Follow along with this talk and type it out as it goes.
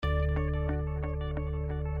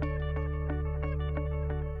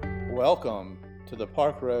Welcome to the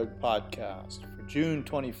Park Road Podcast for June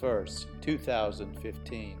 21st,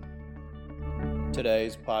 2015.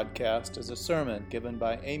 Today's podcast is a sermon given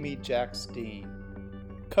by Amy Jacks Dean,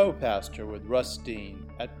 co-pastor with Russ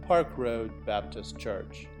Dean at Park Road Baptist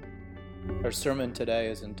Church. Her sermon today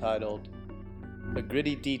is entitled, The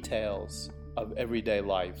Gritty Details of Everyday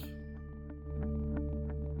Life.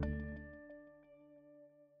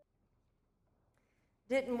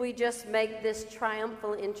 Didn't we just make this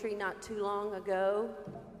triumphal entry not too long ago?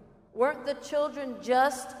 Weren't the children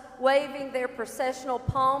just waving their processional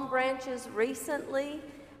palm branches recently?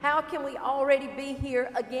 How can we already be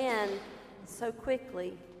here again so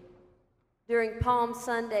quickly? During Palm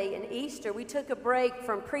Sunday and Easter, we took a break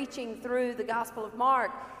from preaching through the Gospel of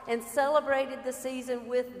Mark and celebrated the season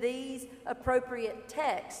with these appropriate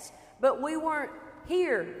texts. But we weren't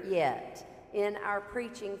here yet in our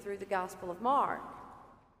preaching through the Gospel of Mark.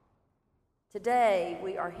 Today,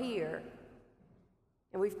 we are here,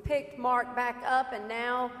 and we've picked Mark back up, and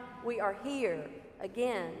now we are here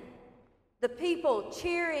again. The people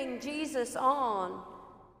cheering Jesus on.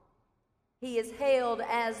 He is hailed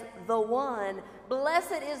as the one.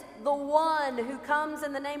 Blessed is the one who comes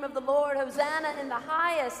in the name of the Lord. Hosanna in the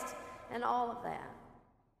highest, and all of that.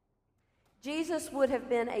 Jesus would have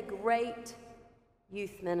been a great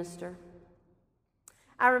youth minister.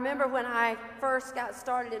 I remember when I first got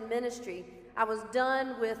started in ministry, I was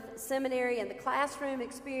done with seminary and the classroom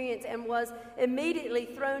experience and was immediately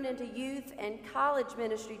thrown into youth and college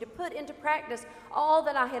ministry to put into practice all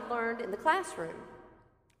that I had learned in the classroom.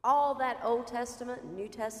 All that Old Testament and New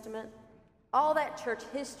Testament, all that church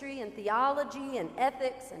history and theology and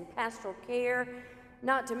ethics and pastoral care,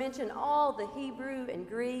 not to mention all the Hebrew and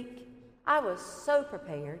Greek. I was so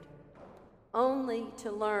prepared, only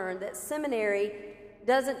to learn that seminary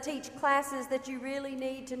doesn't teach classes that you really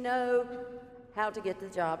need to know how to get the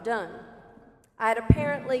job done. I had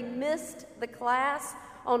apparently missed the class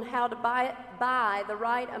on how to buy the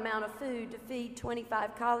right amount of food to feed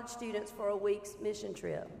 25 college students for a week's mission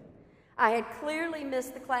trip. I had clearly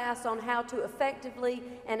missed the class on how to effectively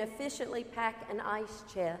and efficiently pack an ice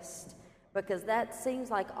chest, because that seems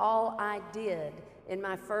like all I did in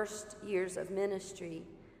my first years of ministry.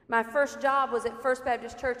 My first job was at First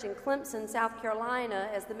Baptist Church in Clemson, South Carolina,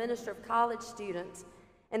 as the minister of college students.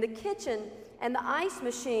 And the kitchen and the ice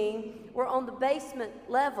machine were on the basement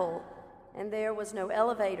level, and there was no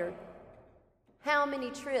elevator. How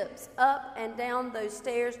many trips up and down those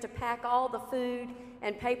stairs to pack all the food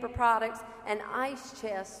and paper products and ice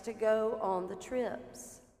chests to go on the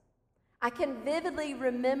trips? I can vividly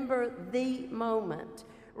remember the moment,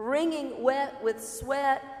 wringing wet with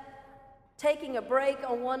sweat, taking a break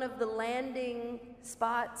on one of the landing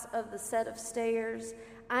spots of the set of stairs.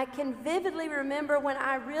 I can vividly remember when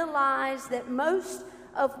I realized that most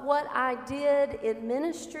of what I did in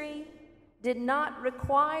ministry did not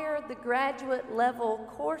require the graduate level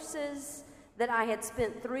courses that I had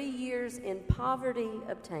spent 3 years in poverty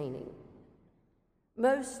obtaining.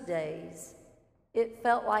 Most days, it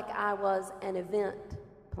felt like I was an event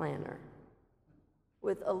planner,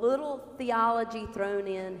 with a little theology thrown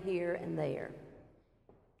in here and there.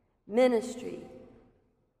 Ministry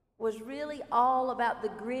was really all about the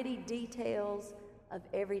gritty details of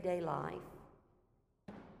everyday life.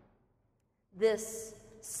 This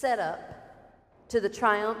setup to the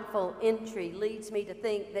triumphal entry leads me to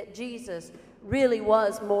think that Jesus really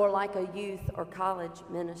was more like a youth or college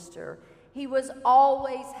minister. He was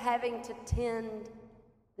always having to tend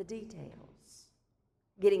the details.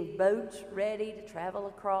 Getting boats ready to travel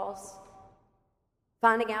across,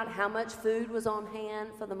 finding out how much food was on hand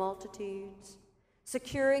for the multitudes,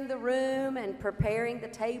 securing the room and preparing the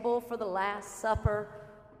table for the Last Supper,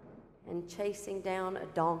 and chasing down a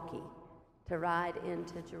donkey to ride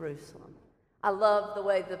into Jerusalem. I love the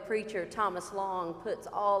way the preacher Thomas Long puts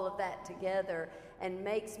all of that together and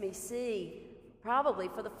makes me see, probably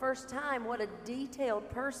for the first time, what a detailed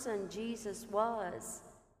person Jesus was.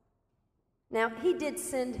 Now, he did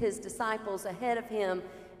send his disciples ahead of him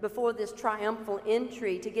before this triumphal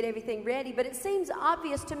entry to get everything ready, but it seems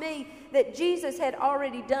obvious to me that Jesus had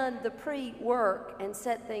already done the pre-work and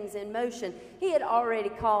set things in motion. He had already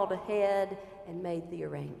called ahead and made the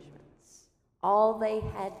arrangements. All they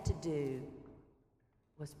had to do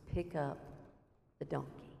was pick up the donkey.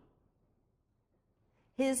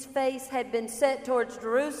 His face had been set towards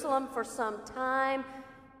Jerusalem for some time,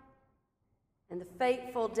 and the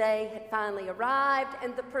fateful day had finally arrived,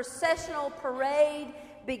 and the processional parade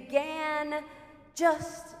began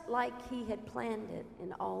just like he had planned it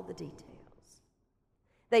in all the details.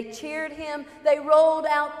 They cheered him, they rolled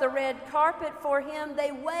out the red carpet for him,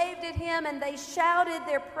 they waved at him, and they shouted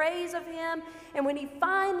their praise of him. And when he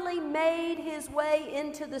finally made his way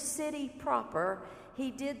into the city proper,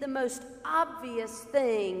 he did the most obvious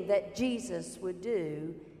thing that Jesus would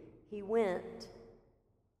do. He went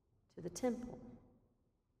to the temple.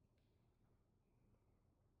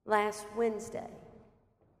 Last Wednesday,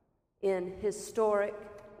 in historic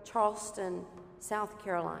Charleston, South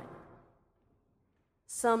Carolina,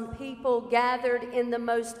 some people gathered in the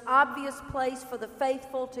most obvious place for the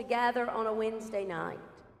faithful to gather on a Wednesday night,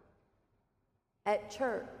 at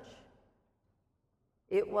church.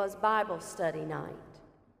 It was Bible study night,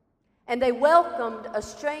 and they welcomed a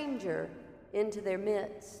stranger into their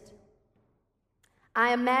midst.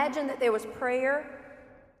 I imagine that there was prayer,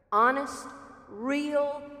 honest,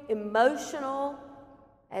 real, emotional,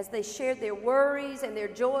 as they shared their worries and their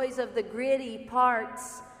joys of the gritty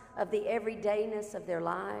parts of the everydayness of their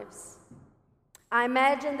lives. I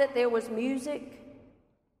imagine that there was music,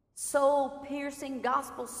 soul-piercing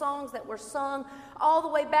gospel songs that were sung all the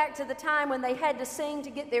way back to the time when they had to sing to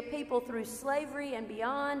get their people through slavery and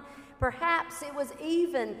beyond. Perhaps it was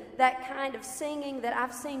even that kind of singing that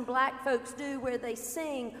I've seen black folks do, where they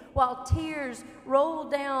sing while tears roll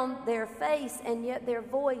down their face and yet their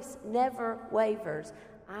voice never wavers.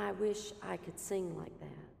 I wish I could sing like that.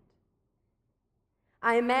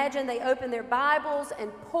 I imagine they opened their Bibles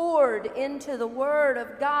and poured into the Word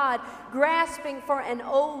of God, grasping for an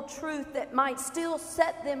old truth that might still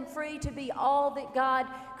set them free to be all that God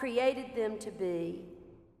created them to be.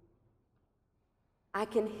 I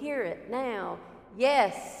can hear it now.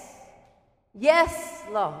 Yes, yes,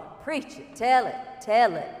 Lord, preach it, tell it,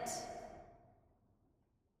 tell it.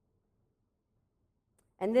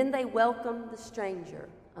 And then they welcomed the stranger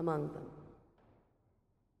among them.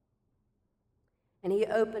 And he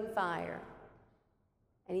opened fire,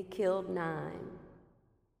 and he killed 9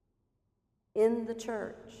 in the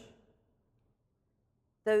church.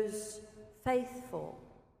 Those faithful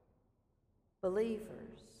believers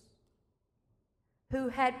who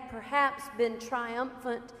had perhaps been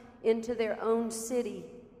triumphant into their own city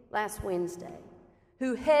last Wednesday,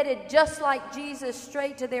 who headed just like Jesus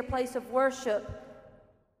straight to their place of worship,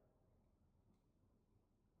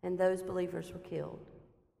 and those believers were killed.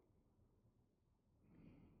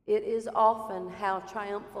 It is often how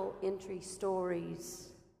triumphal entry stories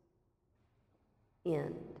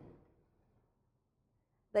end.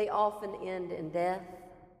 They often end in death,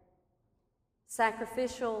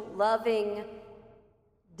 sacrificial, loving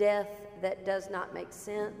death that does not make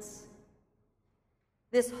sense.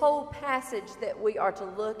 This whole passage that we are to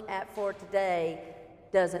look at for today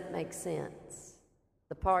doesn't make sense.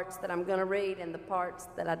 The parts that I'm going to read and the parts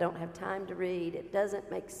that I don't have time to read, it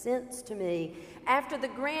doesn't make sense to me. After the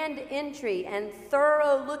grand entry and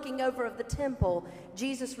thorough looking over of the temple,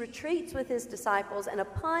 Jesus retreats with his disciples, and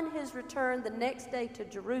upon his return the next day to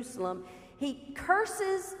Jerusalem, he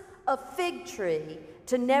curses a fig tree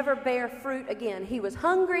to never bear fruit again. He was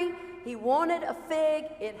hungry, he wanted a fig,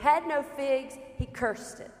 it had no figs, he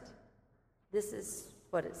cursed it. This is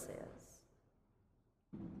what it says.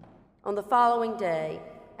 On the following day,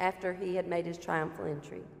 after he had made his triumphal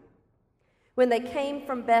entry, when they came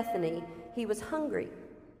from Bethany, he was hungry.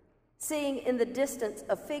 Seeing in the distance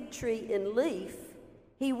a fig tree in leaf,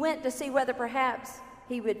 he went to see whether perhaps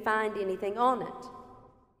he would find anything on it.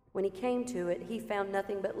 When he came to it, he found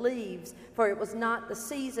nothing but leaves, for it was not the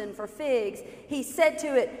season for figs. He said to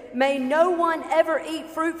it, "May no one ever eat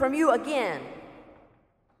fruit from you again."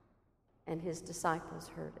 And his disciples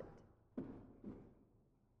heard it.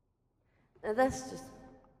 Now that's just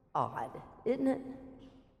odd, isn't it?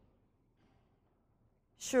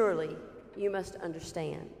 Surely you must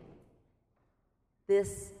understand,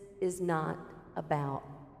 this is not about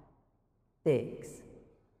figs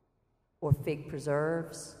or fig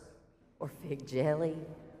preserves or fig jelly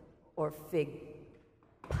or fig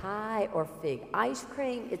pie or fig ice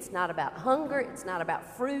cream. It's not about hunger. It's not about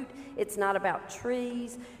fruit. It's not about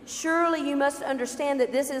trees. Surely you must understand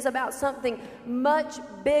that this is about something much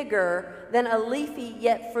bigger than a leafy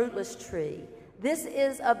yet fruitless tree. This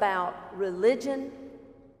is about religion,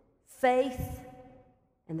 faith,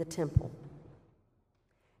 and the temple.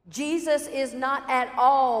 Jesus is not at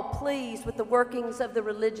all pleased with the workings of the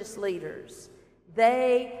religious leaders.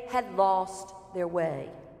 They had lost their way.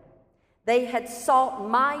 They had sought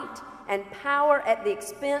might and power at the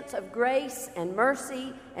expense of grace and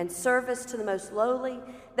mercy and service to the most lowly.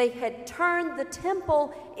 They had turned the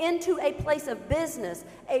temple into a place of business,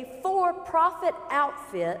 a for-profit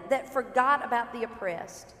outfit that forgot about the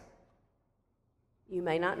oppressed. You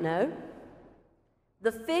may not know,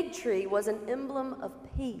 The fig tree was an emblem of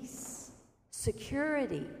peace,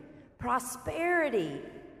 security, prosperity,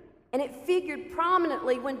 and it figured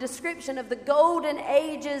prominently when description of the golden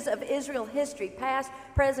ages of Israel history, past,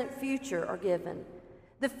 present, future, are given.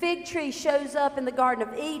 The fig tree shows up in the Garden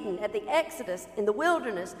of Eden, at the Exodus, in the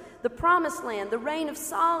wilderness, the Promised Land, the reign of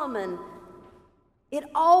Solomon. It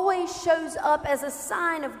always shows up as a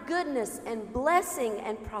sign of goodness and blessing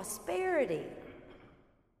and prosperity.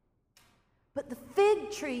 But the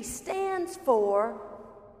fig tree stands for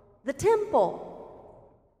the temple,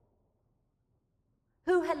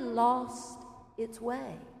 who had lost its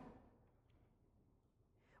way.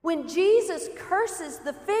 When Jesus curses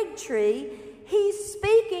the fig tree, he's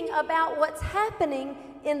speaking about what's happening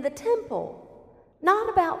in the temple, not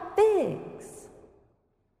about figs.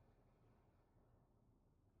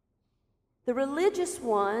 The religious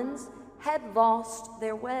ones had lost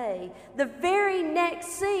their way. The very next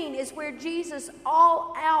scene is where Jesus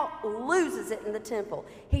all out loses it in the temple.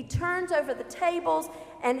 He turns over the tables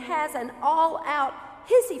and has an all-out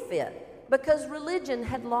hissy fit because religion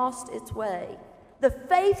had lost its way. The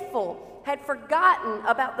faithful had forgotten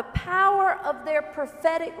about the power of their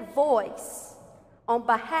prophetic voice on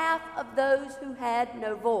behalf of those who had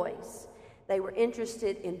no voice. They were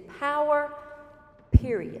interested in power,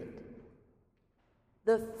 period.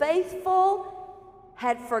 The faithful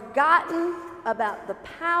had forgotten about the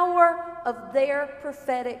power of their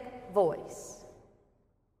prophetic voice.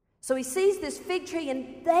 So he sees this fig tree,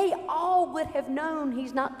 and they all would have known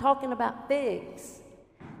he's not talking about figs.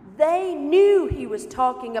 They knew he was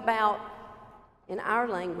talking about, in our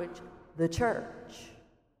language, the church.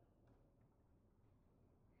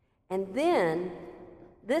 And then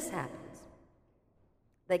this happens.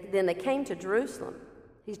 Then they came to Jerusalem.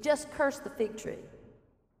 He's just cursed the fig tree.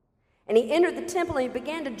 And he entered the temple and he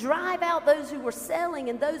began to drive out those who were selling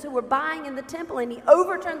and those who were buying in the temple. And he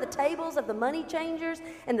overturned the tables of the money changers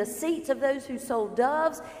and the seats of those who sold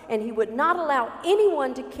doves. And he would not allow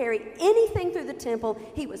anyone to carry anything through the temple.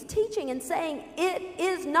 He was teaching and saying, "It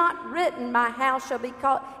is not written, my house shall be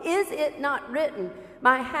called, is it not written,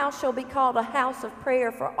 my house shall be called a house of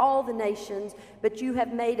prayer for all the nations, but you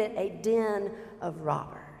have made it a den of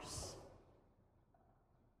robbers."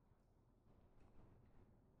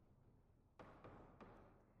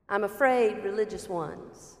 I'm afraid, religious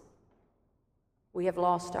ones, we have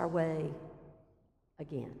lost our way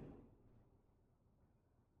again.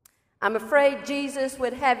 I'm afraid Jesus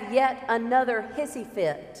would have yet another hissy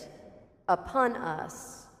fit upon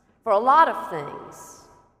us for a lot of things,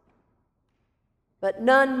 but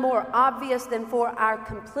none more obvious than for our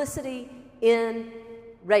complicity in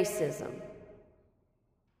racism.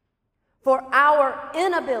 For our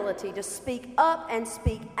inability to speak up and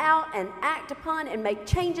speak out and act upon and make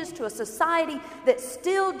changes to a society that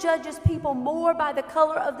still judges people more by the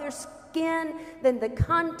color of their skin than the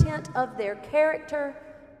content of their character.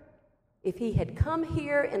 If he had come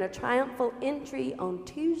here in a triumphal entry on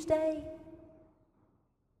Tuesday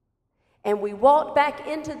and we walked back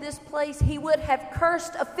into this place, he would have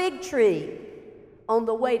cursed a fig tree on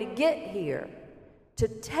the way to get here to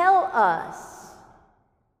tell us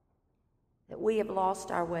that we have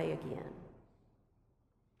lost our way again.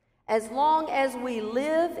 As long as we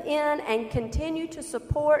live in and continue to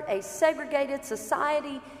support a segregated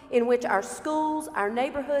society in which our schools, our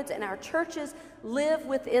neighborhoods, and our churches live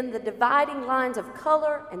within the dividing lines of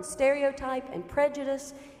color and stereotype and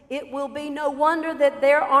prejudice, it will be no wonder that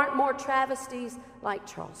there aren't more travesties like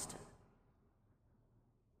Charleston.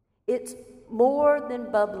 It's more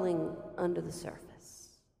than bubbling under the surface.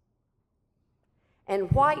 And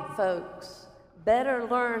white folks better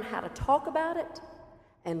learn how to talk about it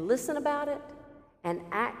and listen about it and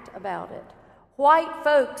act about it. White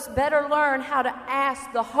folks better learn how to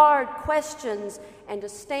ask the hard questions and to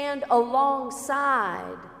stand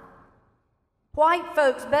alongside. White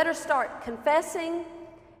folks better start confessing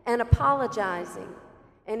and apologizing.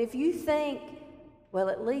 And if you think, well,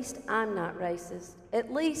 at least I'm not racist,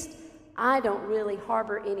 at least I don't really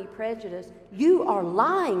harbor any prejudice, you are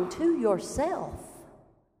lying to yourself.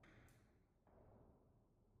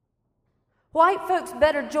 White folks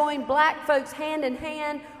better join black folks hand in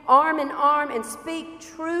hand, arm in arm, and speak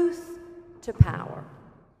truth to power.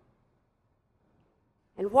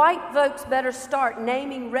 And white folks better start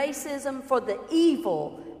naming racism for the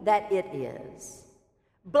evil that it is.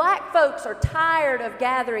 Black folks are tired of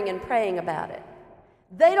gathering and praying about it.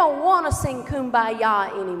 They don't want to sing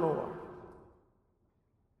Kumbaya anymore.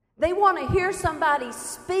 They want to hear somebody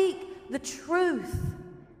speak the truth.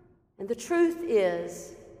 And the truth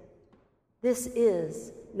is, this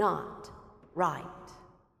is not right.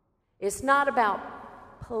 It's not about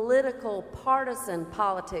political, partisan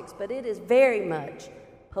politics, but it is very much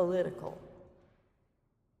political.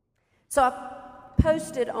 So I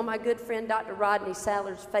posted on my good friend Dr. Rodney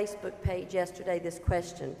Saller's Facebook page yesterday this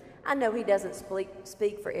question. I know he doesn't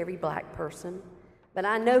speak for every black person, but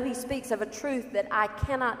I know he speaks of a truth that I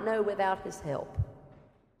cannot know without his help.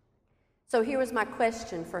 So here was my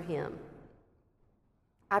question for him.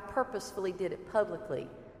 I purposefully did it publicly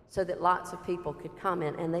so that lots of people could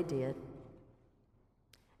comment, and they did.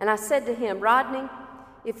 And I said to him, Rodney,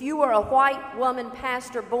 if you were a white woman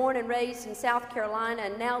pastor born and raised in South Carolina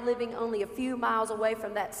and now living only a few miles away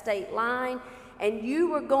from that state line, and you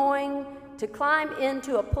were going to climb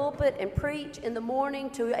into a pulpit and preach in the morning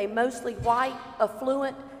to a mostly white,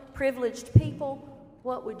 affluent, privileged people,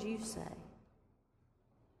 what would you say?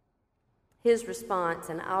 His response,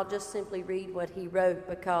 and I'll just simply read what he wrote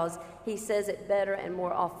because he says it better and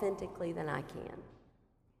more authentically than I can.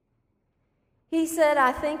 He said,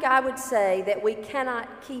 I think I would say that we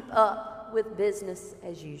cannot keep up with business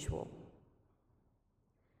as usual.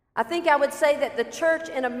 I think I would say that the church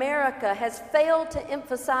in America has failed to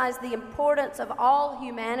emphasize the importance of all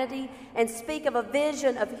humanity and speak of a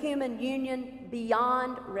vision of human union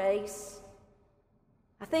beyond race.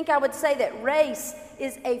 I think I would say that race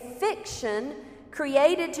is a fiction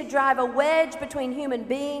created to drive a wedge between human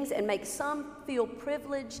beings and make some feel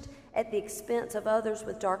privileged at the expense of others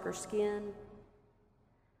with darker skin.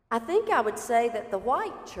 I think I would say that the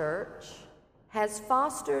white church has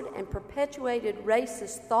fostered and perpetuated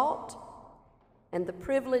racist thought and the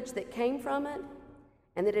privilege that came from it,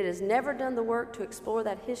 and that it has never done the work to explore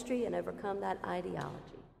that history and overcome that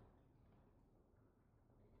ideology.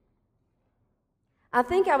 I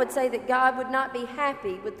think I would say that God would not be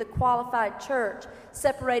happy with the qualified church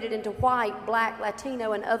separated into white, black,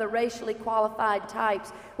 Latino, and other racially qualified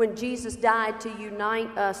types when Jesus died to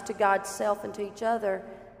unite us to God's self and to each other.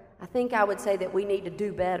 I think I would say that we need to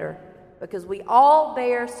do better because we all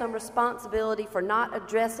bear some responsibility for not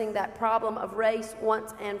addressing that problem of race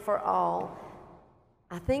once and for all.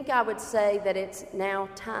 I think I would say that it's now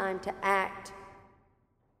time to act,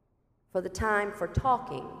 for the time for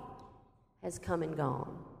talking has come and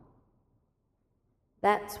gone.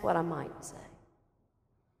 That's what I might say.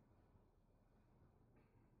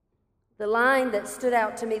 The line that stood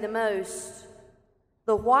out to me the most,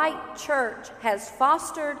 the white church has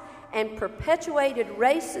fostered and perpetuated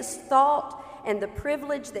racist thought and the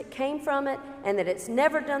privilege that came from it, and that it's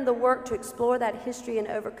never done the work to explore that history and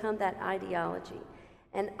overcome that ideology.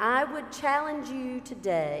 And I would challenge you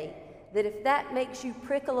today that if that makes you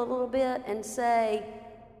prickle a little bit and say,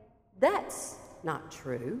 that's not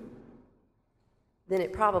true, then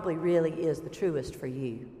it probably really is the truest for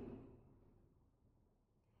you.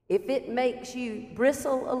 If it makes you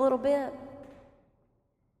bristle a little bit,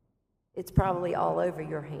 it's probably all over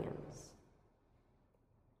your hands.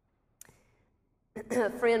 A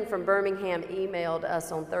friend from Birmingham emailed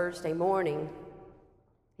us on Thursday morning.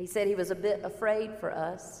 He said he was a bit afraid for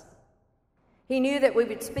us. He knew that we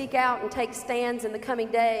would speak out and take stands in the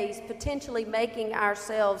coming days, potentially making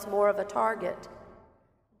ourselves more of a target.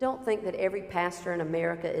 Don't think that every pastor in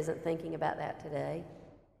America isn't thinking about that today.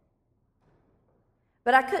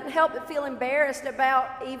 But I couldn't help but feel embarrassed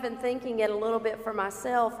about even thinking it a little bit for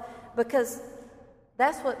myself, because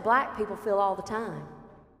that's what black people feel all the time.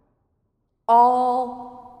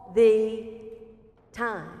 All the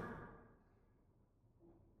time.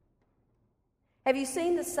 Have you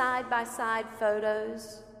seen the side-by-side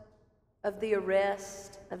photos of the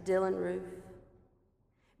arrest of Dylann Roof?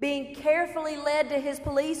 Being carefully led to his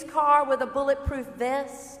police car with a bulletproof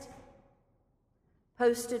vest,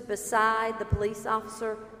 posted beside the police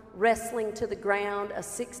officer wrestling to the ground a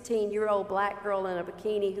 16-year-old black girl in a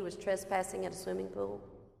bikini who was trespassing at a swimming pool.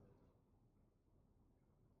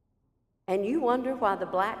 And you wonder why the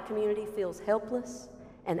black community feels helpless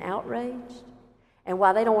and outraged, and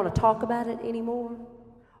why they don't want to talk about it anymore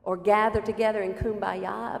or gather together in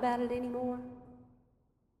kumbaya about it anymore.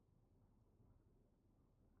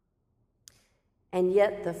 And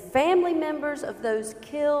yet the family members of those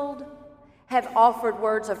killed have offered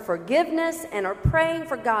words of forgiveness and are praying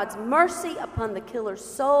for God's mercy upon the killer's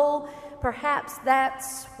soul. Perhaps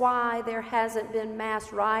that's why there hasn't been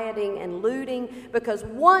mass rioting and looting, because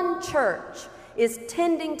one church is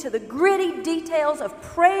tending to the gritty details of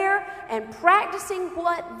prayer and practicing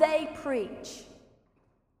what they preach.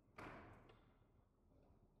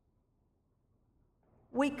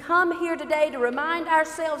 We come here today to remind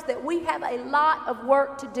ourselves that we have a lot of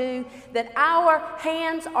work to do, that our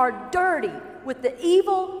hands are dirty with the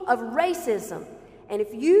evil of racism. And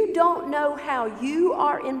if you don't know how you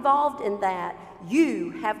are involved in that,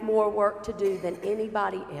 you have more work to do than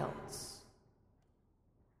anybody else.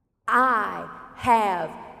 I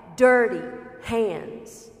have dirty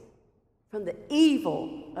hands from the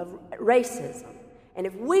evil of racism. And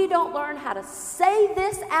if we don't learn how to say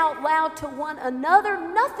this out loud to one another,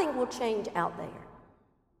 nothing will change out there.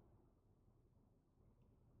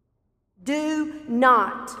 Do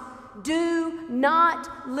not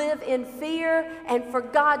live in fear, and for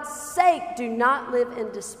God's sake, do not live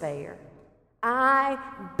in despair. I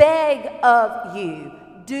beg of you,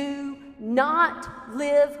 do not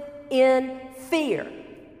live in fear.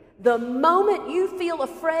 The moment you feel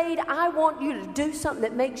afraid, I want you to do something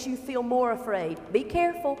that makes you feel more afraid. Be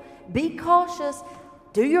careful, be cautious,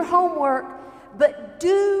 do your homework, but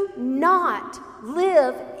do not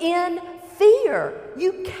live in fear.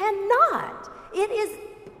 You cannot. It is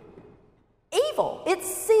evil. It's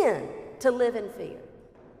sin to live in fear.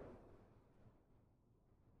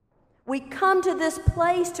 We come to this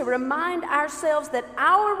place to remind ourselves that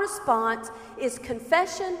our response is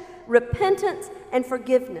confession, repentance, and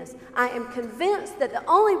forgiveness. I am convinced that the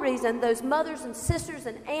only reason those mothers and sisters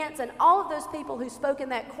and aunts and all of those people who spoke in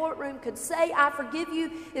that courtroom could say, I forgive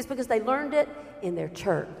you, is because they learned it in their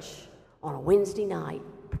church on a Wednesday night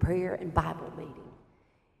prayer and Bible meeting.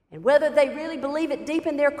 And whether they really believe it deep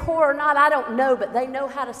in their core or not, I don't know, but they know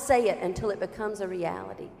how to say it until it becomes a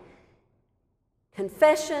reality.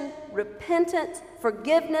 Confession, repentance,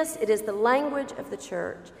 forgiveness, it is the language of the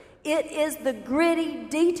church. It is the gritty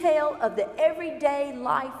detail of the everyday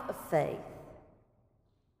life of faith.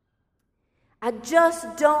 I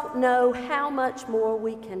just don't know how much more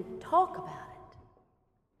we can talk about it.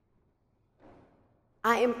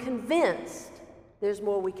 I am convinced there's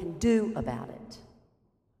more we can do about it.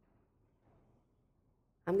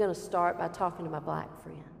 I'm going to start by talking to my black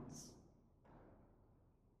friends.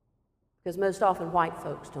 Because most often white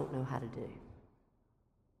folks don't know how to do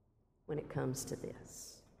when it comes to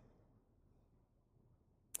this.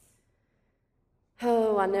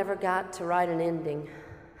 Oh, I never got to write an ending.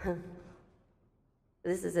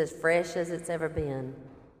 This is as fresh as it's ever been.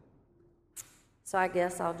 So I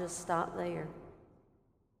guess I'll just stop there.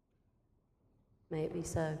 May it be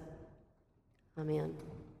so. Amen.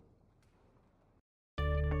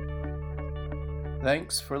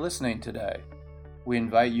 Thanks for listening today. We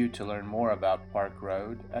invite you to learn more about Park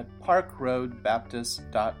Road at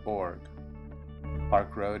parkroadbaptist.org.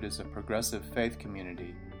 Park Road is a progressive faith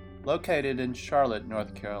community located in Charlotte,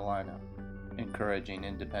 North Carolina, encouraging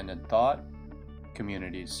independent thought,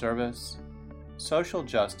 community service, social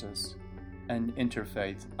justice, and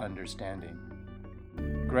interfaith understanding.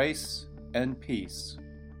 Grace and peace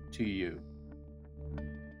to you.